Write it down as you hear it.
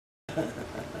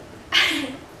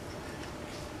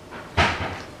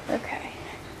Okay.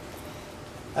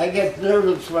 I get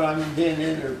nervous when I'm being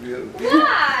interviewed.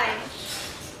 Why?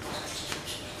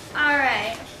 All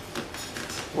right.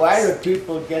 Why do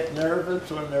people get nervous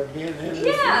when they're being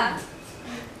interviewed? Yeah.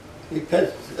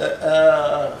 Because,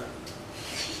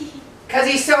 Because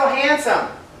he's so handsome.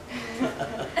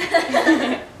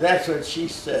 that's what she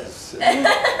says.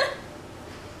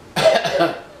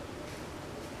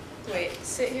 Wait,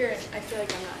 sit here and I feel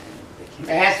like I'm not in the camera.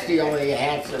 That's the only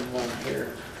handsome one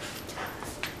here.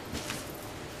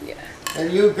 Yeah.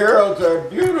 And you girls are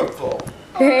beautiful.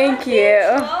 Thank you.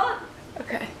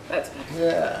 Okay, that's better.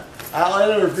 Yeah.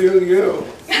 I'll interview you.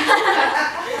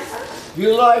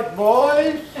 You like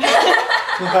boys?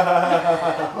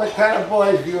 What kind of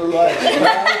boys do you like?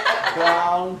 White,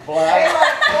 brown, They black?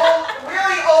 like old,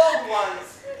 really old ones.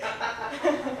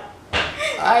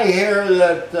 I hear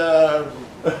that the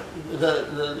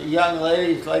young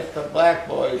ladies like the black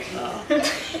boys now.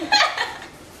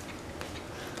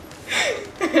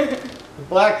 The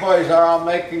black boys are all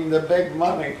making the big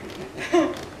money.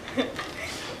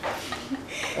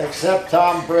 Except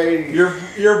Tom Brady.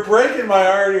 You're breaking my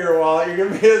heart here, Wally.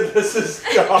 This is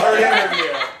a hard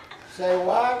interview. Say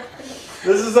what?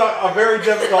 This is a very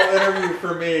difficult interview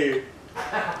for me.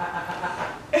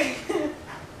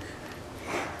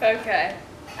 Okay.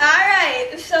 All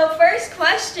right. So first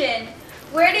question: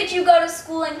 where did you go to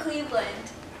school in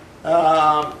Cleveland?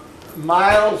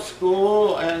 Miles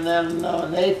School, and then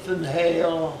Nathan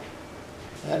Hale,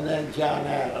 and then John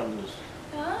Adams.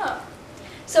 Oh.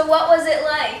 So what was it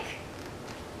like?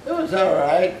 It was all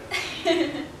right.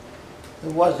 It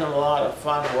wasn't a lot of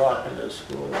fun walking to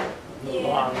school. It was a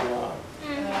long walk.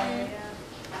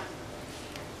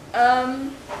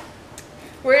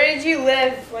 Where did you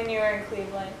live when you were in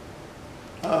Cleveland?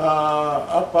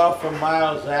 Up off of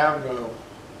Miles Avenue.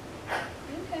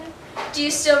 Okay. Do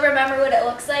you still remember what it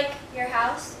looks like, your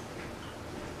house?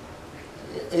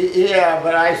 Yeah,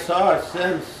 but I saw it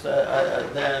since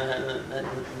then, and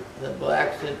the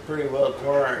blacks had pretty well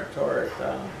tore it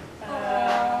down.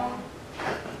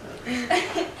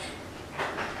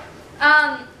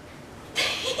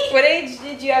 What age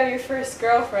did you have your first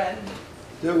girlfriend?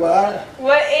 Do what?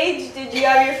 What age did you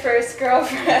have your first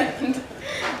girlfriend?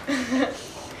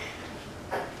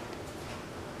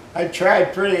 I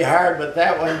tried pretty hard, but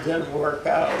that one didn't work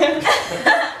out.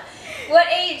 What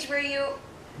age were you?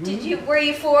 Were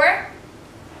you 4?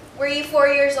 Were you 4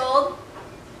 years old?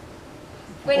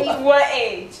 What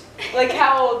age? Like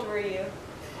how old were you?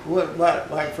 What,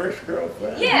 my first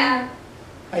girlfriend? Yeah.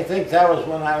 I think that was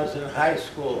when I was in high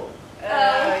school.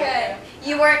 Okay.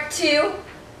 You weren't 2?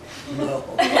 No.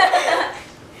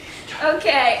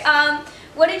 Okay.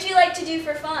 What did you like to do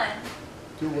for fun?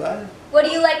 Do what? What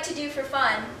do you like to do for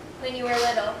fun when you were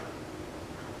little?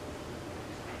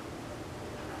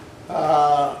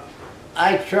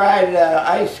 I tried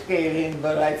ice skating,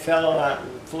 but I fell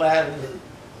flat and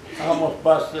almost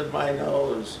busted my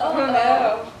nose. Oh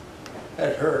no.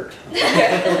 It hurt.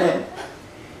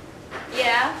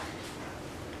 Yeah.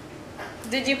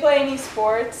 Did you play any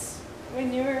sports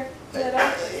when you were little?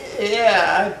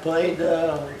 Yeah, I played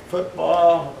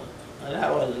football, and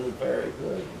that wasn't very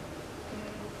good.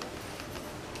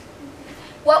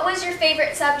 What was your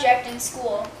favorite subject in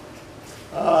school?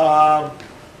 I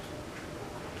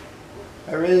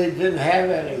really didn't have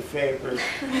any favorites.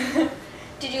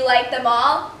 Did you like them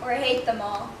all or hate them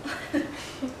all?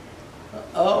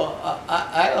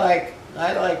 I like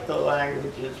the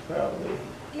languages probably.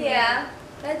 Yeah,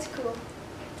 that's cool.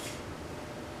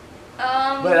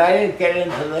 But I didn't get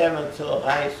into them until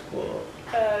high school.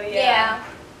 Oh yeah.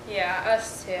 Yeah,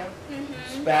 us too.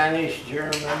 Spanish,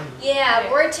 German. Yeah,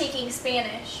 we're taking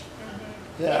Spanish.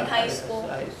 Yeah, In high school.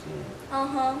 I see.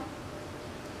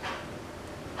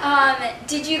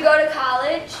 Did you go to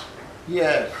college?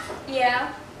 Yes.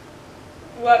 Yeah.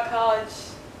 What college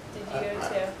did you go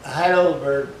to?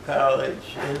 Heidelberg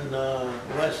College in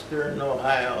Western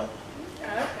Ohio.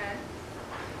 Okay.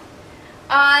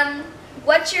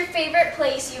 What's your favorite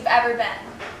place you've ever been?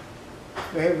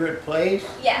 Favorite place?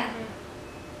 Yeah.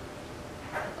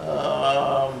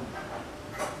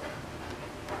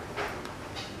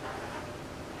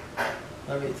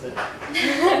 Let me think.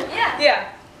 Yeah.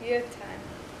 Yeah, you have time.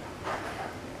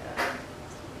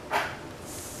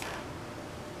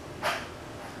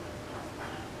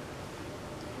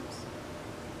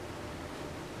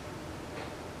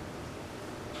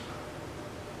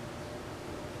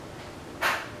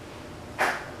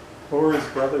 What were his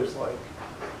brothers like?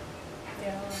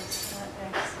 Yeah, well, it's not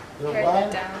next. The Write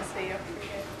what? that down so you don't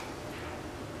forget.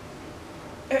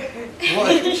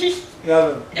 What?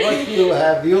 Nothing. What do you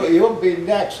have? You'll be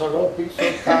next, so don't be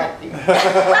so cocky.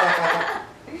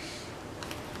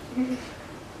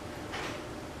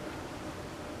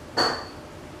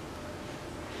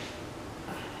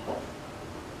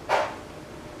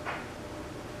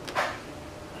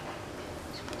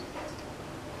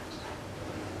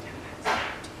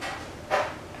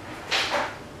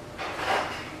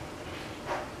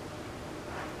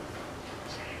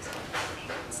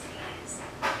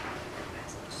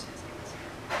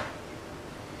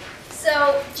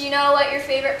 So, do you know what your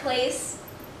favorite place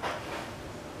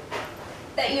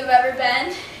that you've ever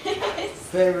been is?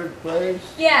 Favorite place?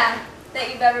 Yeah, that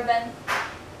you've ever been.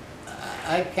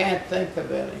 I can't think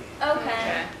of any.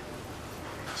 Okay.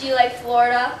 Do you like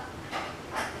Florida?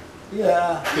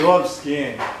 Yeah. He loves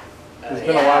skiing. He's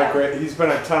been a lot of great. He's been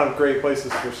a ton of great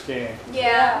places for skiing.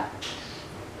 Yeah.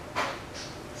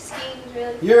 Skiing's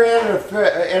really cool. You're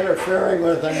interfering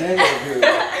with an interview.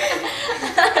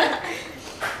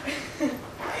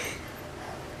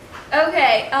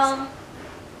 Okay,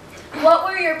 what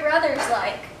were your brothers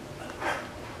like?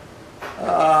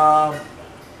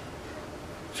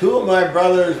 Two of my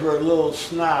brothers were little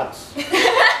snots.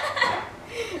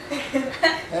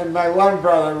 And my one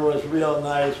brother was real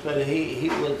nice, but he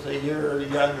was a year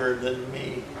younger than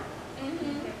me.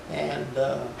 And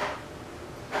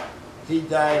he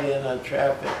died in a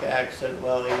traffic accident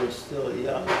while he was still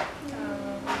young.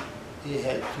 He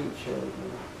had 2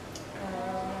 children.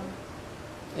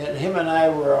 And him and I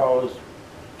were always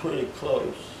pretty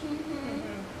close.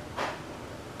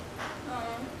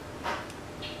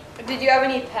 Did you have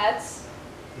any pets?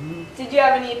 Hmm? Did you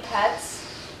have any pets?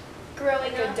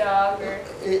 Growing Like a up? dog or?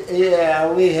 Yeah,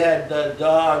 we had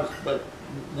dogs, but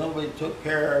nobody took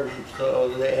care of them, so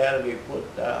they had to be put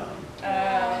down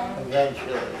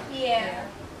eventually. Yeah.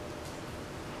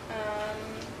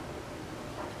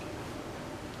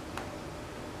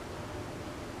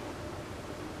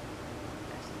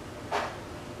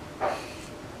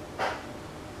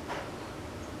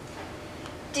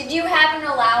 Did you have an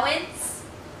allowance?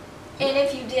 And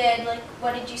if you did, like,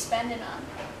 what did you spend it on?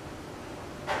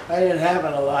 I didn't have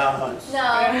an allowance.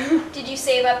 No. Did you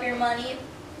save up your money?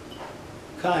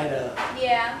 Kinda.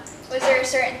 Yeah. Was there a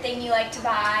certain thing you like to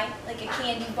buy? Like a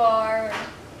candy bar? Or...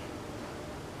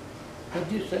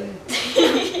 What'd you say?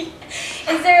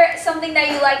 Is there something that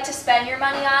you like to spend your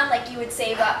money on, like you would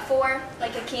save up for?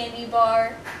 Like a candy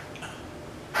bar?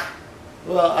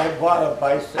 Well, I bought a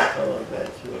bicycle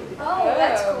eventually. Oh,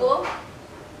 that's cool.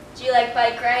 Do you like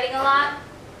bike riding a lot?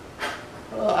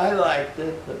 Well, I liked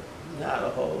it, but not a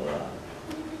whole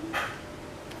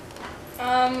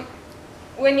lot.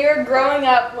 When you were growing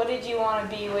up, what did you want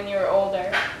to be when you were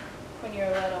older? When you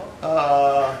were little?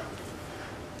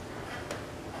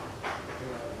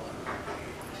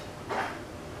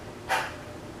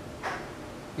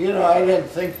 You know, I didn't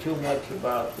think too much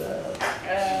about that.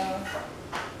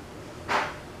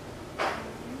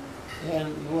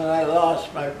 And when I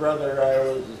lost my brother, I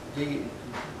was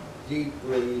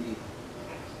deeply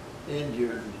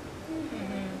injured.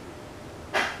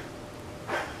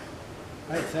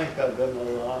 I think of him a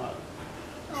lot.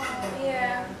 Oh,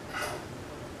 yeah.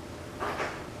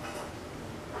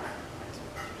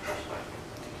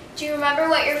 Do you remember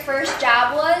what your first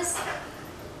job was?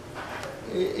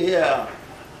 Yeah.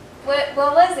 What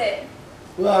was it?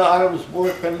 Well, I was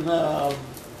working,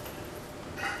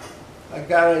 I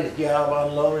got a job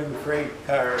unloading freight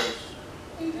cars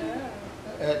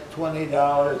at $20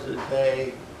 a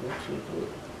day, which was,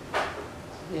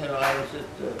 you know, I was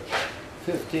just a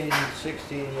 15,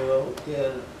 16-year-old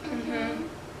kid.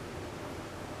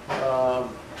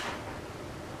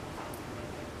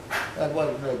 That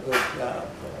wasn't a good job,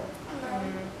 though.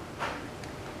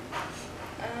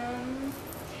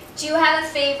 Do you have a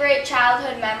favorite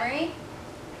childhood memory?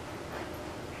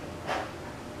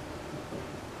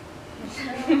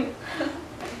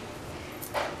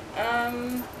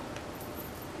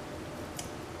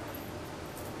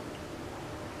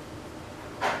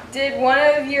 Did one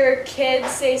of your kids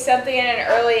say something at an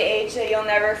early age that you'll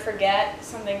never forget?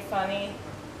 Something funny?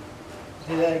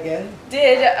 Say that again?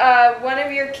 Did one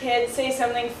of your kids say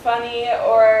something funny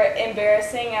or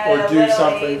embarrassing at Or a do little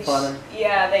something age? funny.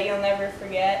 Yeah, that you'll never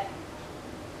forget.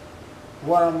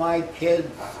 One of my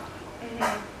kids,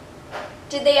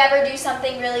 Did they ever do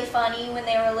something really funny when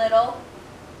they were little?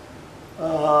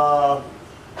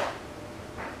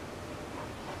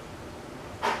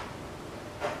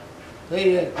 they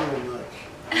didn't do much.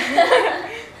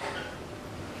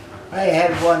 I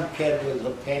had one kid who was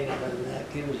a pain in the neck.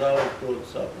 He was always doing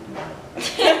something wrong.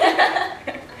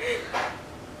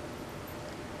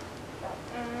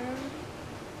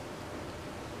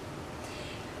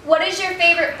 What is your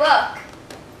favorite book?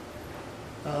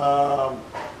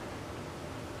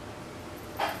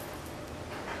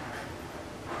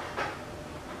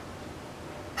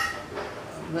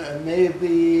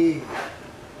 Maybe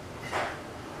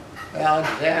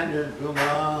Alexander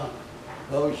Dumas,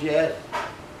 Bourget.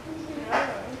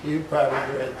 You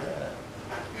probably read that.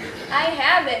 I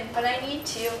haven't, but I need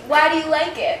to. Why do you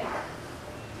like it?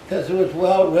 Because it was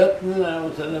well written and it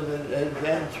was an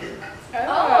adventure.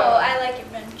 Oh, I like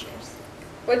adventures.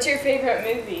 What's your favorite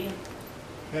movie?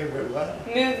 Favorite what?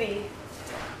 Movie.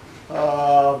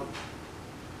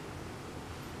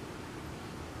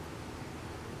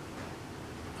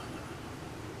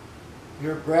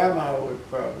 Your grandma would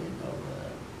probably know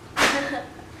that.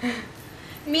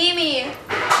 Mimi,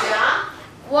 Yeah?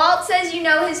 Walt says you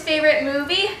know his favorite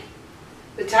movie.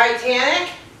 The Titanic?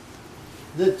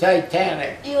 The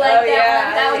Titanic. You like Oh, that yeah,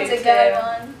 one? That I one's do a good too.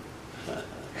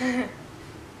 one.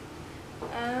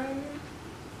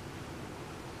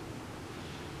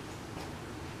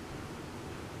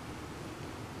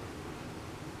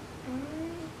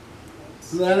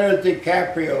 Leonardo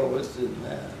DiCaprio was in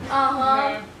that.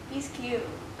 Uh-huh. He's cute.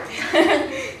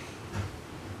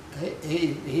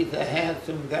 He's a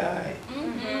handsome guy.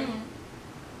 Mm-hmm.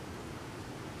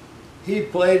 He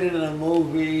played in a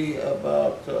movie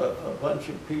about a bunch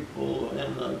of people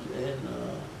in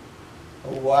a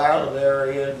wild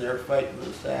area and they're fighting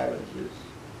the savages.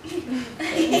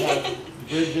 And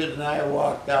Bridget and I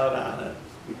walked out on it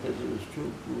because it was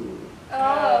too brutal.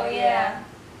 Oh, yeah.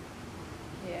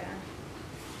 Yeah.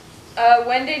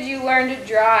 When did you learn to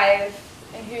drive,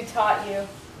 and who taught you?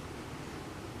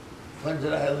 When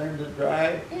did I learn to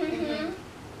drive? Mm-hmm.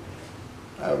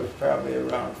 I was probably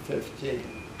around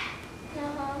 15.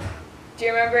 Uh-huh. Do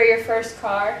you remember your first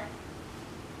car?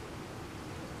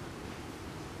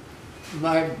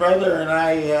 My brother and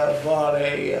I bought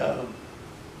a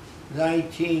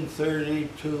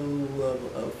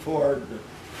 1932 Ford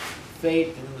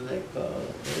Phaeton, they call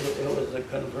it. It was a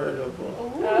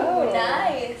convertible. Ooh, Oh.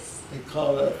 nice. They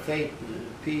call it a Phaeton,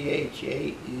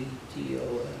 Phaeton.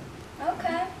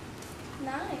 Okay.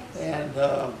 Nice. And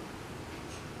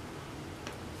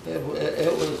it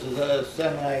was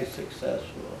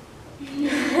semi-successful.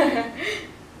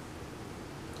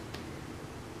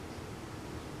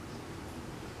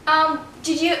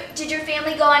 Did your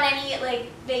family go on any like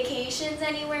vacations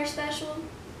anywhere special?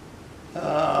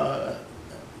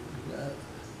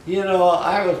 You know,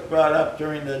 I was brought up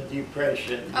during the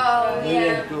Depression. Oh, We yeah.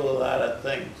 didn't do a lot of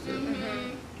things that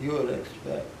Mm-hmm. you would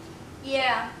expect.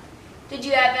 Yeah. Did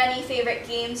you have any favorite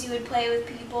games you would play with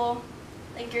people,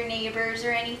 like your neighbors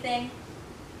or anything,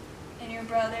 and your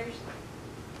brothers?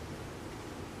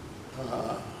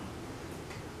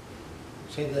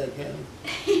 Say that again.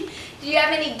 Did you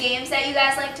have any games that you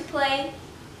guys like to play?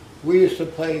 We used to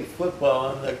play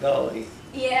football in the gully.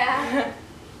 Yeah.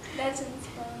 That sounds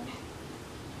fun.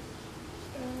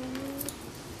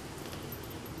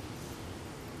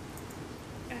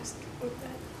 Ask what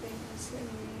that thing is in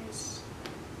these.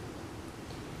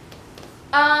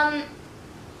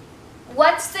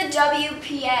 What's the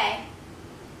WPA?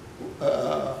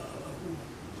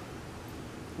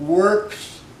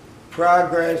 Works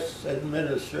Progress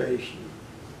Administration.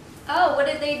 Oh, what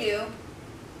did they do?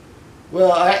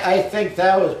 Well, I think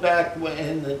that was back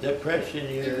in the Depression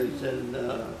years, and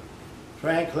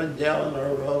Franklin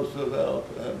Delano Roosevelt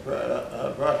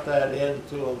brought that in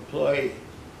to employ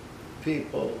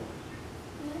people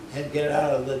and get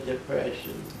out of the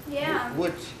Depression. Yeah.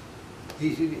 Which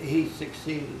he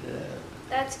succeeded at.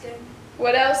 That's good.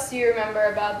 What else do you remember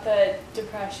about the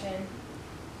Depression?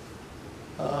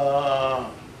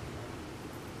 Not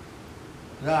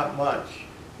much.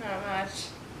 Not much.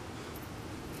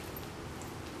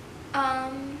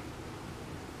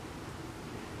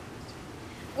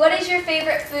 What is your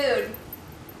favorite food?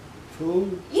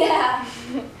 Food? Yeah.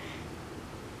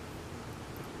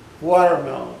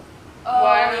 Watermelon. Oh,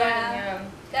 Watermelon, yeah. yum.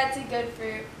 That's a good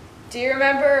fruit. Do you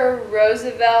remember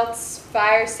Roosevelt's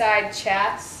fireside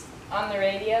chats on the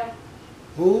radio?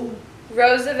 Who?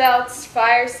 Roosevelt's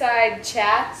fireside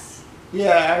chats?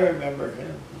 Yeah, I remember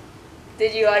him.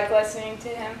 Did you like listening to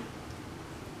him?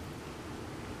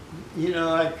 You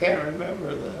know, I can't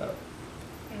remember that.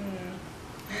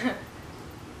 Mm.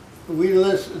 We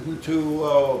listened to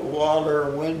Walter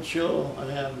Winchell and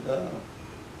who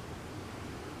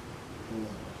else?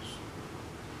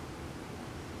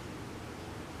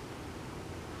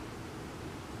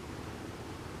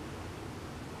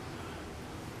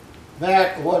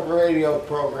 Matt, what radio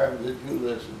program did you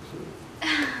listen to?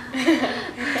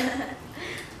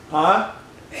 Huh?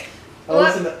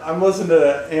 What? I'm listening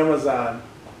to Amazon.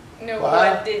 No, What?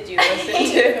 what did you listen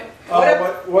to?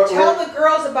 Tell the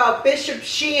girls about Bishop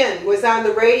Sheehan was on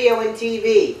the radio and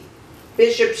TV.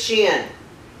 Bishop Sheehan.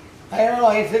 I don't know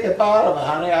anything about him,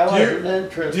 honey. I Do you- wasn't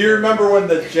interested. Do you remember when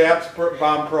the Japs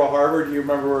bombed Pearl Harbor? Do you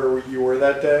remember where you were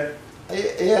that day?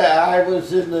 Yeah, I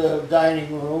was in the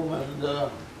dining room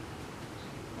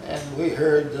and we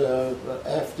heard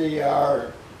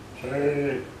FDR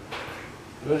say,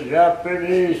 the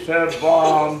Japanese have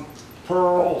bombed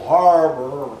Pearl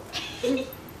Harbor.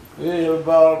 We have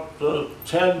about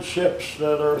 10 ships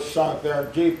that are sunk there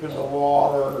deep in the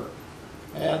water,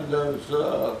 and there's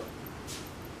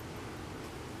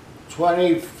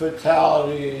 20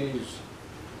 fatalities.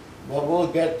 Well, we'll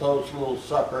get those little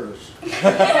suckers.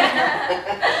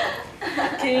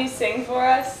 Can you sing for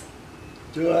us?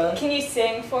 Do I? Can you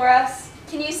sing for us?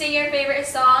 Can you sing your favorite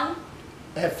song?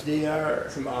 FDR.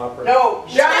 Some opera. No,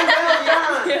 John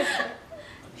Valjean.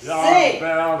 John Sing.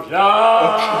 Valjean.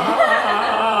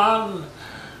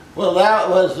 Well, that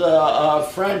was a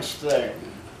French thing.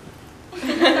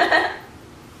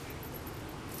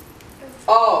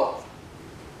 Oh,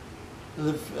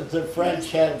 The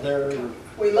French had their,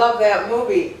 we love that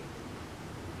movie.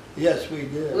 yes, we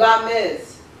did. La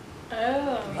Mise.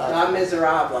 Oh. La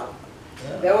Miserable.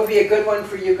 Yeah. That would be a good one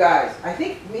for you guys. I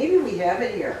think maybe we have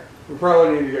it here. We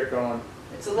probably need to get going.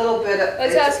 It's a little bit.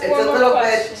 Let's it's ask it's one a more little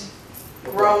question.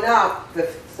 bit grown up.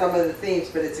 Some of the themes,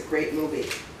 but it's a great movie.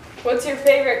 What's your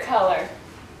favorite color?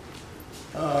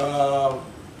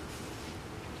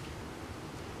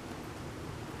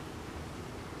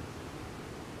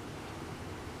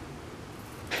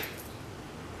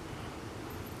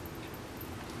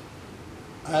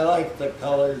 I like the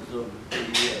colors of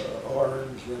the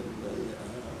orange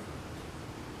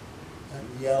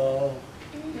and yellow,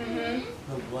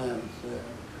 Mm-hmm. the blends there.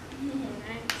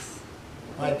 Nice.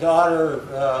 My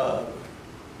daughter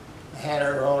had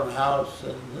her own house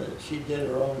and she did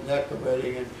her own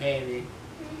decorating and painting,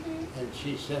 and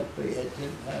she simply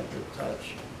didn't have the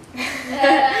touch.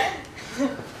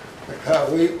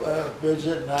 Because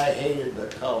Bridget and I hated the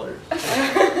colors.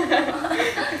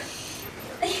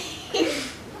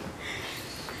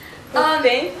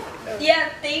 Thank. Yeah,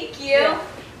 thank you. Yeah.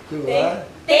 Do Thank- what?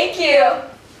 Thank you.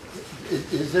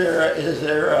 Is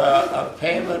there a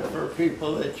payment for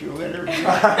people that you interview?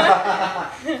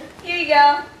 Here you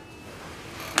go.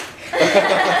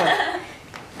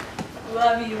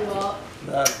 Love you, Walt.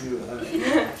 Not you,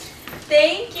 honey.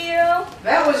 Thank you.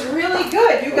 That was really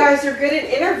good. You guys are good at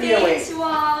interviewing. Thanks,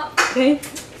 Walt.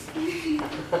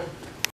 Thanks.